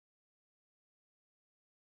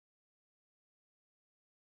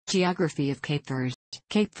Geography of Cape Verde.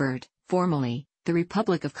 Cape Verde, formerly, the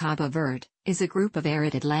Republic of Cabo Verde, is a group of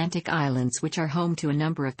arid Atlantic islands which are home to a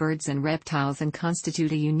number of birds and reptiles and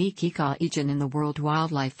constitute a unique ecoregion in the World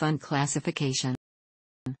Wildlife Fund classification.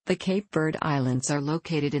 The Cape Verde Islands are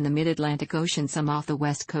located in the mid-Atlantic Ocean, some off the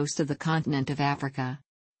west coast of the continent of Africa.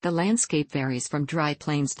 The landscape varies from dry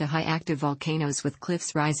plains to high active volcanoes with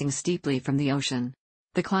cliffs rising steeply from the ocean.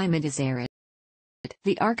 The climate is arid.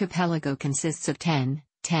 The archipelago consists of 10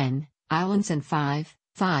 islands and 5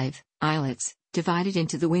 islets, divided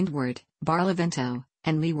into the windward, Barlavento,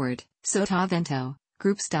 and leeward, Sotavento,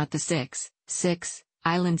 groups. The six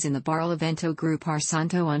islands in the Barlavento group are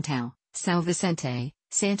Santo Antão, São Vicente,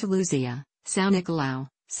 Santa Luzia, São Nicolau,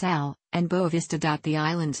 Sal, and Boa Vista. The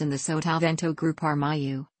islands in the Sotavento group are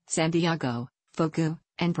Maio, Santiago, Fogo,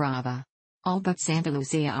 and Brava. All but Santa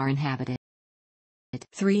Luzia are inhabited.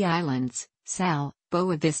 3 islands, Sal,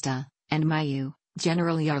 Boa Vista, and Maio,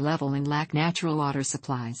 generally are level and lack natural water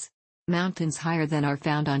supplies. Mountains higher than are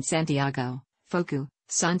found on Santiago, Fogo,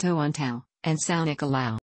 Santo Antão, and São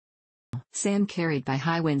Nicolau. Sand carried by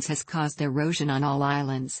high winds has caused erosion on all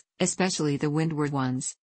islands, especially the windward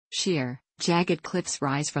ones. Sheer, jagged cliffs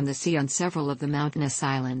rise from the sea on several of the mountainous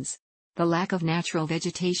islands. The lack of natural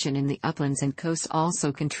vegetation in the uplands and coasts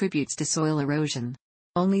also contributes to soil erosion.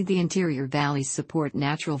 Only the interior valleys support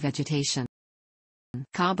natural vegetation.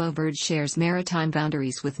 Cabo Verde shares maritime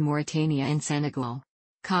boundaries with Mauritania and Senegal.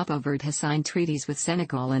 Cabo Verde has signed treaties with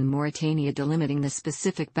Senegal and Mauritania delimiting the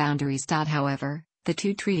specific boundaries. However, the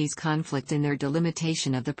two treaties conflict in their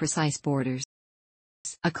delimitation of the precise borders.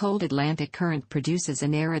 A cold Atlantic current produces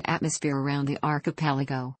an arid atmosphere around the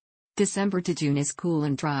archipelago. December to June is cool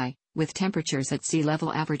and dry, with temperatures at sea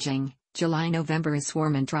level averaging. July-November is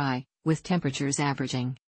warm and dry, with temperatures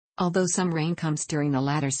averaging. Although some rain comes during the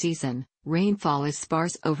latter season, rainfall is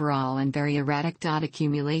sparse overall and very erratic.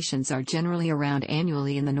 Accumulations are generally around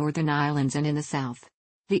annually in the northern islands and in the south.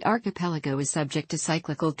 The archipelago is subject to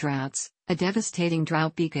cyclical droughts. A devastating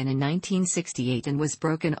drought began in 1968 and was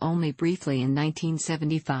broken only briefly in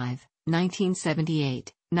 1975,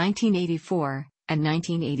 1978, 1984, and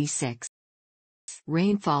 1986.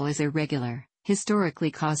 Rainfall is irregular,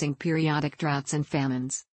 historically causing periodic droughts and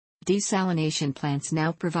famines. Desalination plants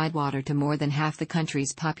now provide water to more than half the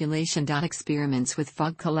country's population. Experiments with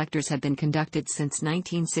fog collectors have been conducted since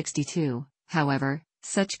 1962, however,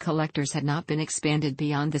 such collectors had not been expanded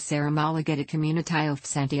beyond the Saramalagueta community of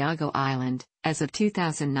Santiago Island. As of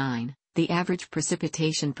 2009, the average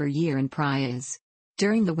precipitation per year in Praia is.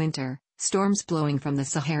 During the winter, storms blowing from the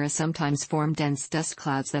Sahara sometimes form dense dust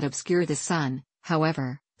clouds that obscure the sun.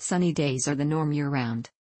 However, sunny days are the norm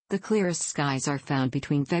year-round. The clearest skies are found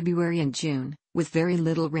between February and June, with very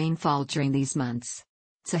little rainfall during these months.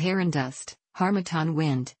 Saharan dust, harmattan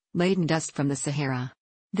wind, laden dust from the Sahara.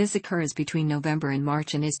 This occurs between November and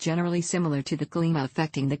March and is generally similar to the clima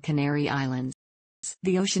affecting the Canary Islands.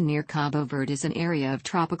 The ocean near Cabo Verde is an area of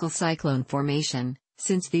tropical cyclone formation.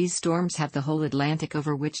 Since these storms have the whole Atlantic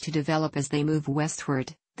over which to develop as they move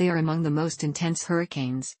westward, they are among the most intense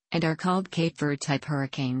hurricanes, and are called Cape Verde-type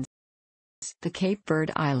hurricanes. The Cape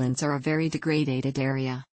Verde Islands are a very degraded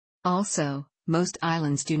area. Also, most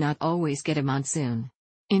islands do not always get a monsoon.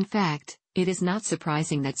 In fact, it is not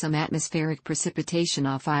surprising that some atmospheric precipitation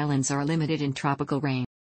off islands are limited in tropical rain.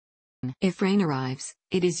 If rain arrives,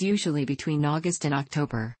 it is usually between August and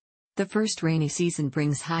October. The first rainy season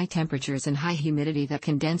brings high temperatures and high humidity that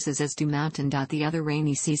condenses as do mountain. The other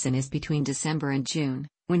rainy season is between December and June,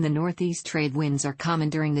 when the northeast trade winds are common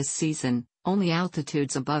during this season. Only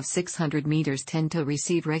altitudes above 600 meters tend to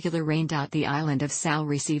receive regular rain. The island of Sal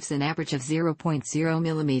receives an average of 0.0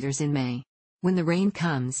 millimeters in May. When the rain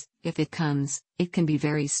comes, if it comes, it can be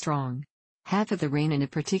very strong. Half of the rain in a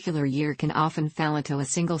particular year can often fall into a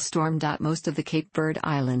single storm. Most of the Cape Verde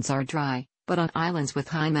Islands are dry, but on islands with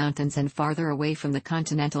high mountains and farther away from the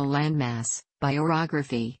continental landmass, by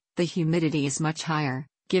orography, the humidity is much higher,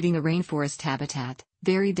 giving a rainforest habitat,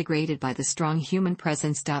 very degraded by the strong human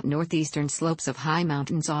presence. Northeastern slopes of high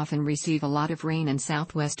mountains often receive a lot of rain and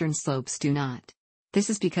southwestern slopes do not. This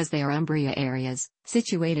is because they are umbria areas,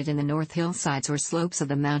 situated in the north hillsides or slopes of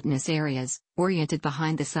the mountainous areas, oriented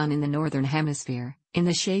behind the sun in the northern hemisphere, in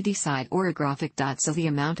the shady side orographic. So the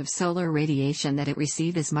amount of solar radiation that it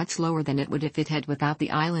receives is much lower than it would if it had without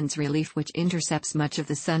the island's relief, which intercepts much of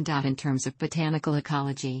the sun. In terms of botanical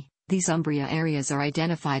ecology, these umbria areas are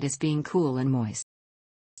identified as being cool and moist.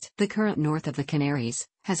 The current north of the Canaries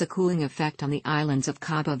has a cooling effect on the islands of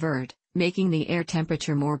Cabo Verde, making the air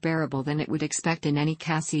temperature more bearable than it would expect in any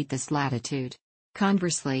case at this latitude.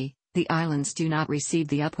 Conversely, the islands do not receive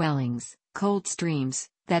the upwellings, cold streams,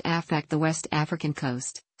 that affect the West African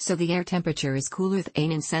coast, so the air temperature is cooler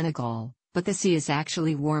than in Senegal, but the sea is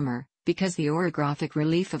actually warmer, because the orographic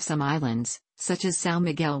relief of some islands, such as São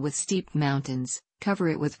Miguel with steep mountains, cover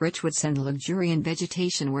it with rich woods and luxuriant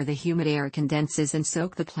vegetation where the humid air condenses and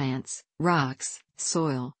soak the plants, rocks,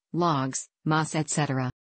 soil, logs, moss etc.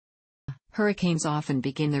 Hurricanes often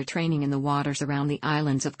begin their training in the waters around the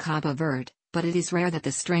islands of Cabo Verde, but it is rare that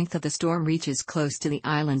the strength of the storm reaches close to the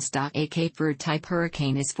islands. A Cape Verde-type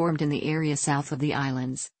hurricane is formed in the area south of the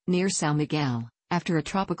islands, near São Miguel, after a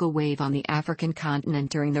tropical wave on the African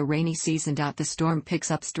continent during the rainy season. The storm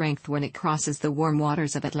picks up strength when it crosses the warm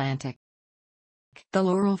waters of Atlantic. The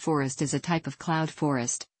laurel forest is a type of cloud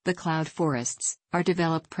forest. The cloud forests are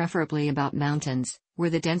developed preferably about mountains, where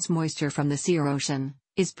the dense moisture from the sea or ocean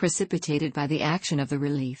is precipitated by the action of the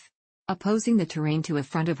relief. Opposing the terrain to a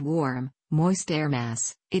front of warm, moist air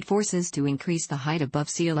mass, it forces to increase the height above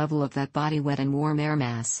sea level of that body wet and warm air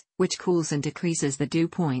mass, which cools and decreases the dew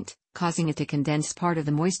point, causing it to condense part of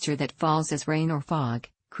the moisture that falls as rain or fog,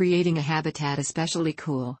 creating a habitat especially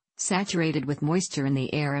cool, saturated with moisture in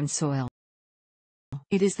the air and soil.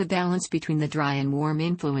 It is the balance between the dry and warm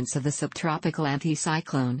influence of the subtropical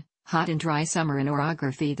anticyclone, hot and dry summer and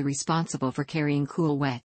orography the responsible for carrying cool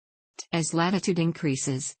wet. As latitude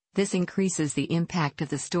increases, this increases the impact of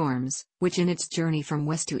the storms, which in its journey from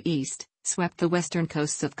west to east, swept the western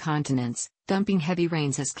coasts of continents, dumping heavy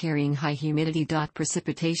rains as carrying high humidity.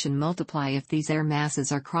 Precipitation multiply if these air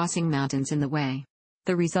masses are crossing mountains in the way.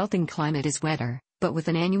 The resulting climate is wetter, but with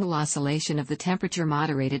an annual oscillation of the temperature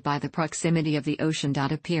moderated by the proximity of the ocean.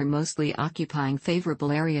 Appear mostly occupying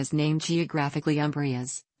favorable areas named geographically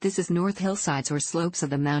umbrias. This is north hillsides or slopes of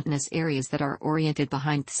the mountainous areas that are oriented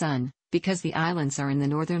behind the sun, because the islands are in the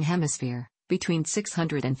northern hemisphere, between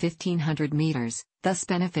 600 and 1500 meters, thus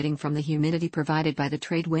benefiting from the humidity provided by the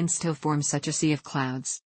trade winds to form such a sea of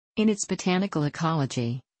clouds. In its botanical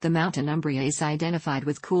ecology, the mountain umbria is identified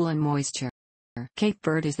with cool and moisture. Cape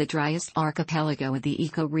Verde is the driest archipelago of the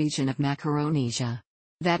ecoregion of Macaronesia.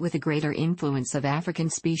 That with a greater influence of African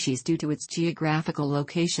species due to its geographical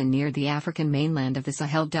location near the African mainland of the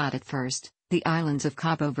Sahel. At first, the islands of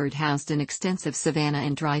Cabo Verde housed an extensive savanna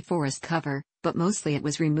and dry forest cover, but mostly it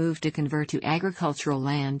was removed to convert to agricultural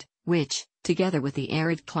land, which, together with the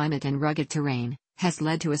arid climate and rugged terrain, has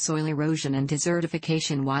led to a soil erosion and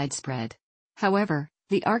desertification widespread. However,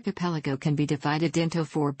 the archipelago can be divided into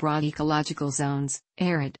 4 broad ecological zones: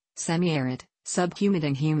 arid, semi-arid, subhumid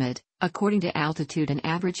and humid, according to altitude and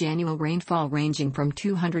average annual rainfall ranging from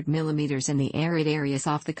 200 mm in the arid areas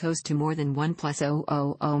off the coast to more than 1+000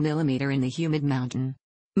 mm in the humid mountain.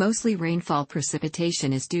 Mostly rainfall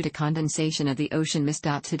precipitation is due to condensation of the ocean mist.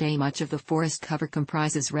 Today much of the forest cover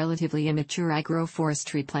comprises relatively immature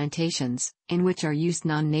agroforestry plantations, in which are used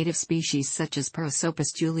non-native species such as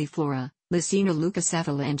Prosopis juliflora, Lycaena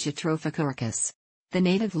leucocephala and Jatropha orchis. The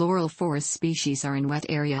native laurel forest species are in wet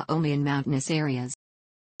area only in mountainous areas.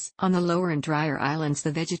 On the lower and drier islands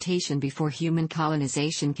the vegetation before human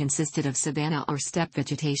colonization consisted of savanna or steppe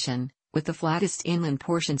vegetation, with the flattest inland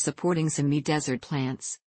portion supporting semi-desert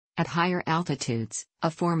plants. At higher altitudes, a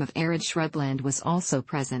form of arid shrubland was also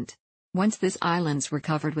present. Once these islands were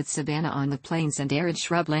covered with savanna on the plains and arid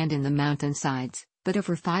shrubland in the mountainsides, but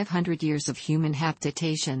over 500 years of human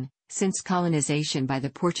habitation, since colonization by the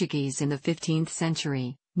Portuguese in the 15th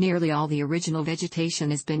century, nearly all the original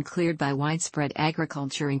vegetation has been cleared by widespread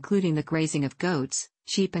agriculture including the grazing of goats,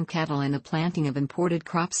 sheep and cattle and the planting of imported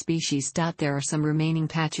crop species. There are some remaining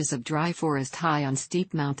patches of dry forest high on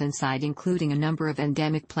steep mountainside including a number of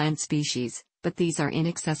endemic plant species, but these are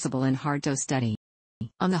inaccessible and hard to study.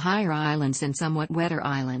 On the higher islands and somewhat wetter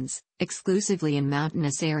islands, exclusively in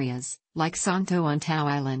mountainous areas, like Santo Antão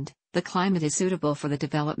Island, the climate is suitable for the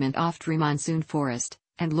development of monsoon forest,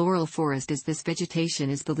 and laurel forest as this vegetation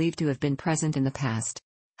is believed to have been present in the past.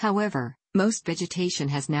 However, most vegetation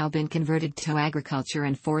has now been converted to agriculture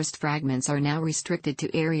and forest fragments are now restricted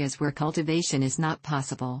to areas where cultivation is not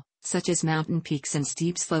possible, such as mountain peaks and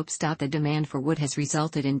steep slopes. The demand for wood has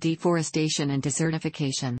resulted in deforestation and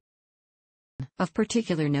desertification. Of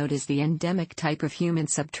particular note is the endemic type of human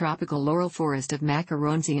subtropical laurel forest of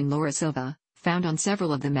Macaronesian laurisilva, found on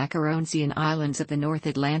several of the Macaronesian islands of the North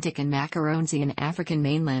Atlantic and Macaronesian African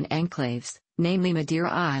mainland enclaves, namely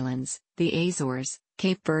Madeira Islands, the Azores,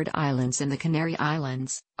 Cape Verde Islands and the Canary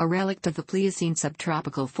Islands, a relict of the Pliocene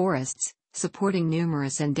subtropical forests, supporting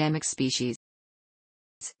numerous endemic species.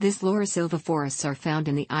 These laurisilva forests are found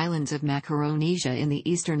in the islands of Macaronesia in the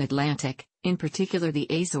eastern Atlantic, in particular the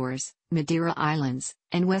Azores, Madeira Islands,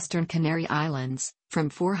 and western Canary Islands, from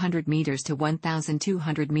 400 meters to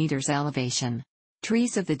 1,200 meters elevation.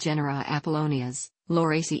 Trees of the genera Apollonias,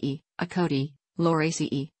 Lauraceae, Acoti,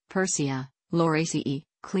 Lauraceae, Persea, Lauraceae,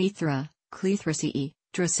 Clethra, Clethraceae,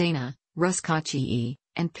 Dracena, Ruscacii,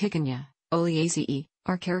 and Piconia, Oleaceae,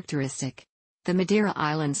 are characteristic. The Madeira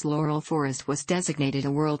Islands laurel forest was designated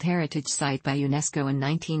a World Heritage Site by UNESCO in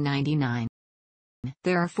 1999.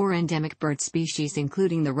 There are 4 endemic bird species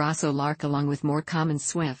including the Rosso lark along with more common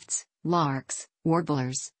swifts, larks,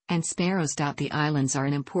 warblers, and sparrows. The islands are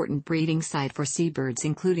an important breeding site for seabirds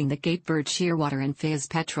including the Cape Verde shearwater and Fez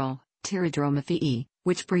petrel, Pterodromophae,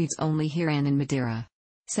 which breeds only here and in Madeira.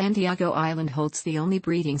 Santiago Island holds the only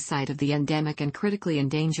breeding site of the endemic and critically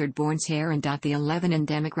endangered Bourne's hare and the 11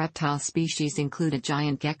 endemic reptile species include a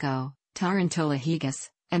giant gecko, Tarantula higus,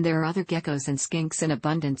 and there are other geckos and skinks in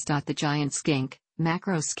abundance. The giant skink,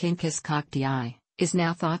 Macroscincus coctii, is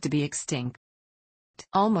now thought to be extinct.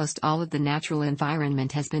 Almost all of the natural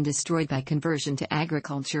environment has been destroyed by conversion to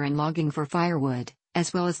agriculture and logging for firewood,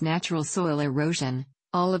 as well as natural soil erosion,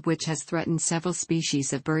 all of which has threatened several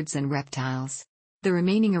species of birds and reptiles. The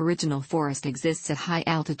remaining original forest exists at high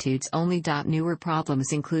altitudes only. Newer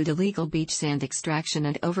problems include illegal beach sand extraction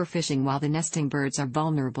and overfishing, while the nesting birds are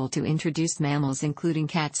vulnerable to introduced mammals including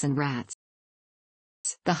cats and rats.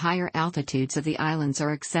 The higher altitudes of the islands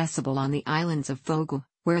are accessible on the islands of Fogo,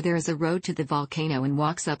 where there is a road to the volcano and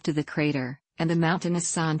walks up to the crater, and the mountainous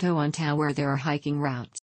Santo Antão where there are hiking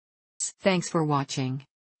routes. Thanks for watching.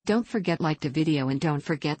 Don't forget to like the video and don't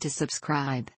forget to subscribe.